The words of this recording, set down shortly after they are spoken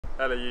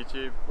Hello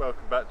YouTube,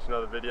 welcome back to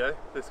another video.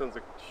 This one's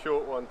a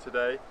short one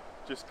today,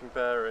 just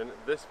comparing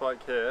this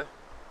bike here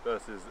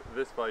versus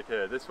this bike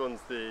here. This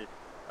one's the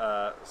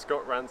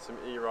Scott Ransom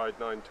eRide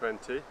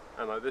 920,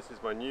 and this is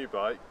my new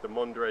bike, the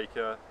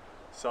Mondraker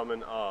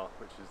Summum R,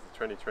 which is the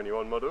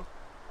 2021 model.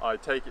 I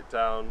take it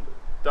down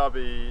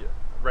DYFI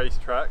Race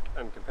Track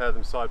and compare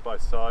them side by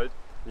side.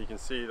 You can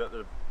see that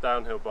the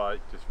downhill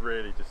bike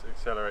really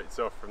accelerates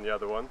off from the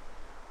other one.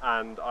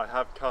 And I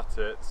have cut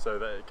it so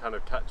that it kind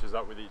of catches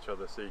up with each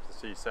other, so you can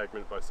see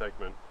segment by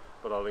segment,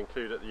 but I'll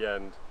include at the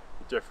end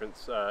the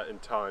difference in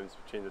times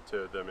between the two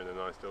of them in a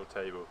nice little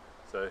table,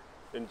 so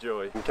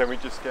enjoy. And can we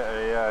just get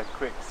a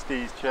quick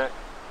skis check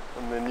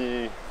on the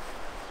new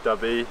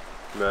DYFI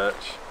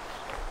merch?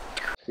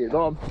 It's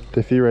on.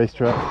 DYFI Race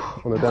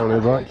Track on a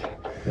downhill bike.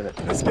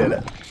 Let's get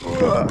it.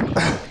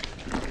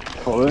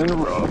 Following the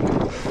road.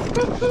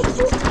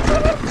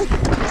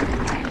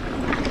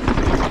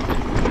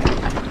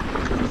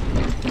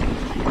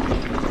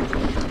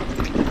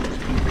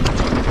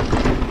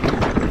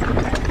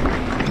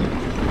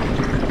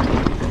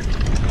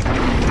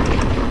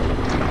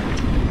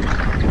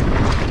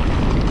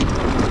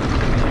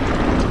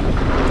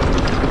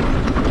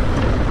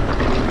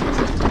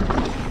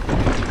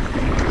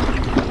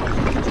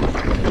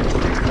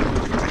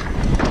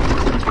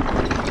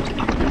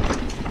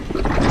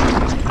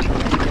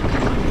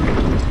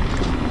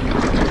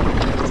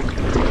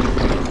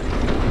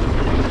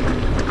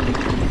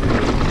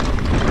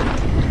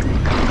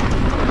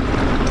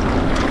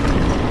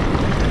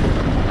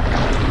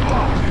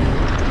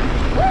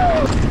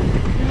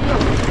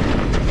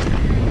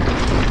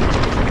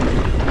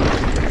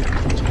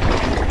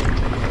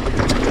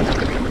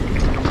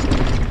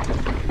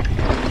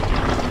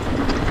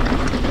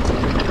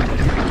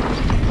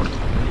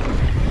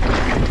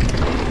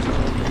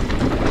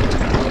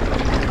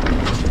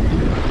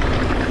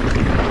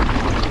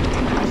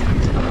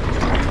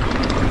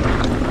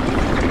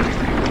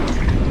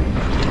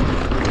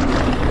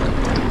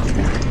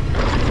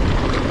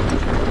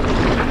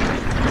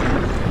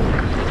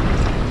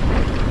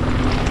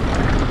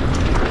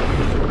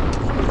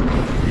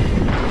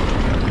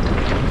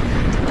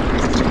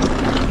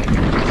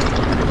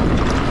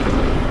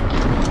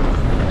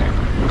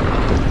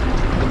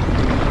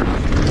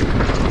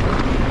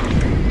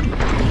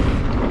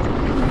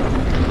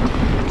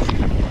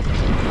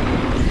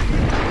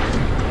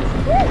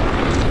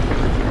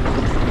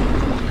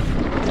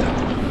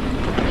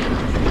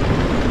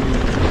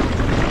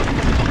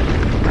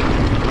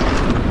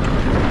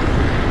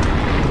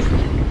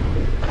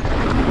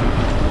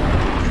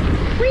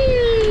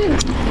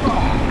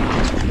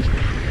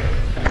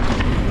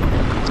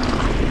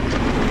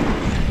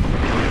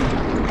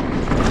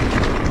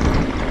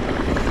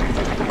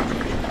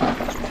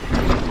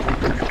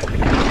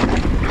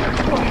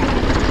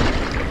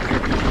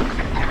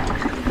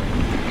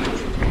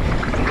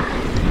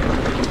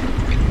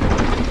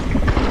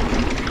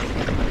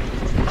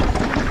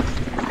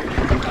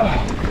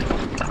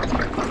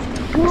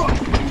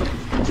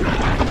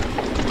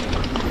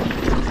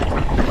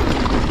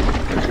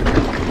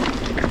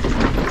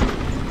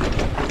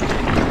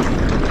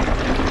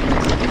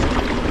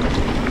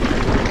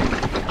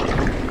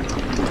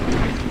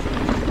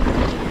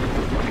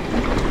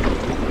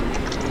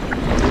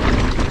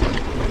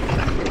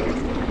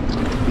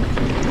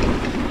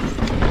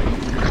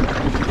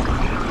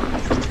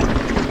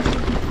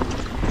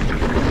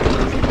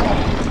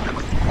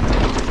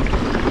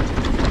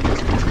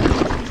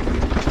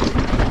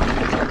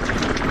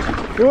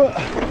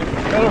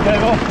 Pedal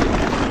cable.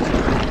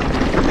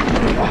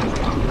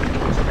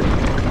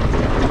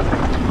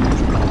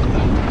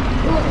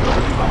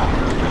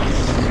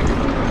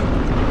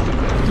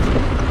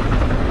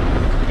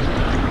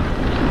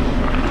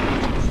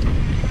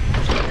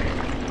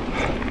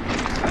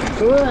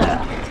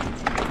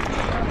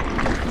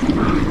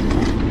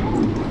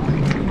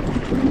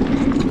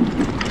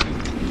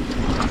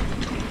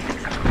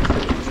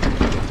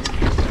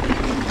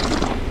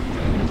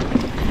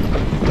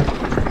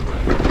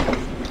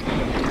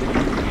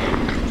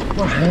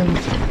 My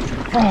hands.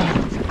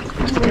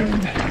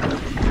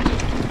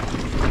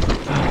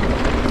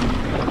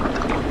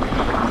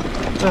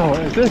 Oh,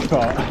 what is this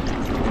part?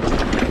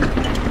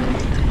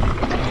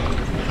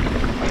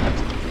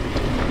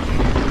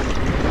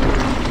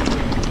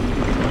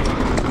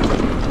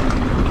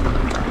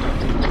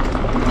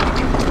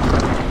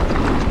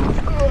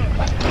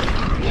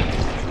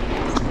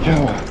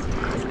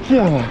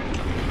 Yeah.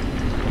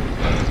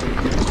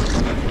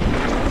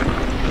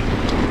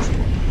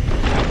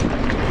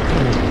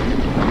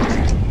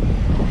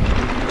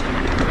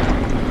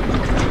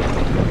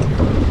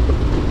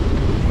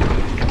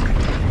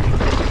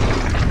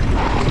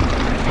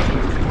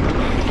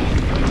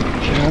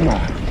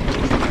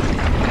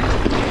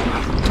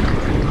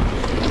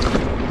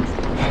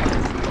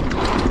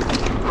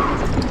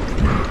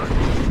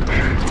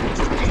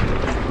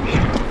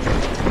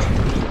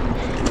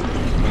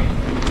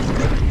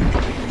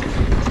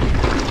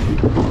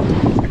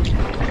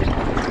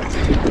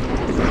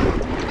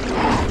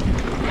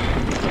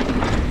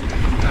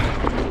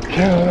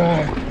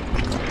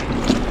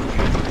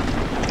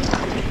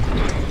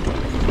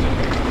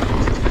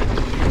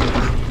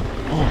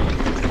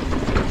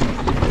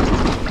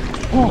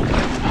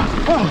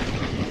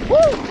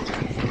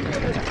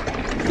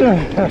 Oh.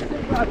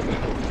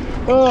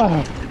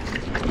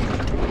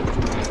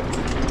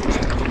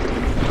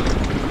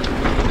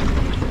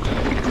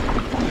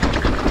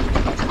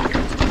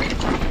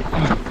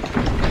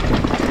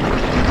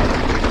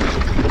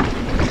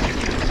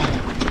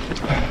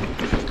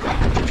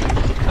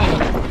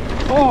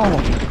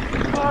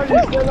 Oh,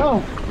 you're still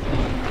on.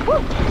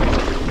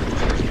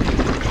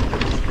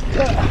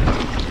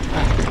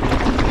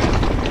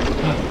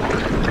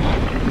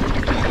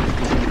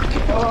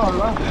 Oh,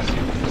 wow.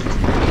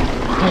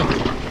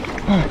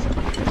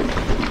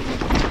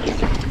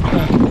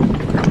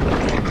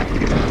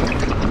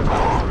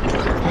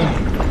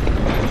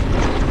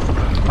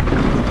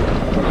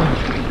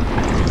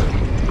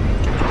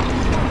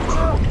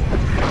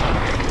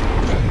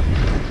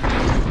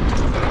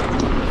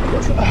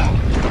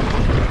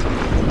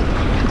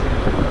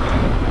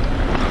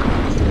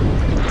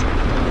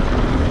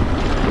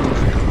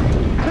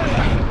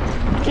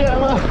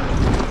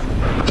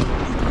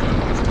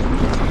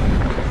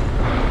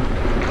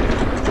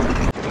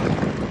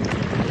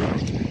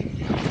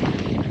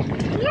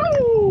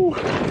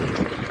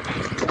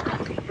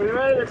 We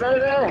made it,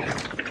 baby!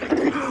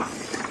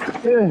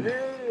 Yeah.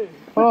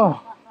 Oh!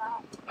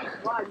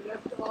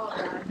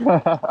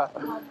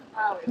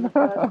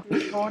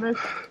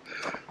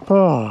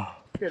 Oh!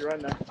 Good run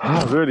though.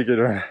 Oh, really good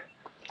run.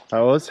 That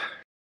was.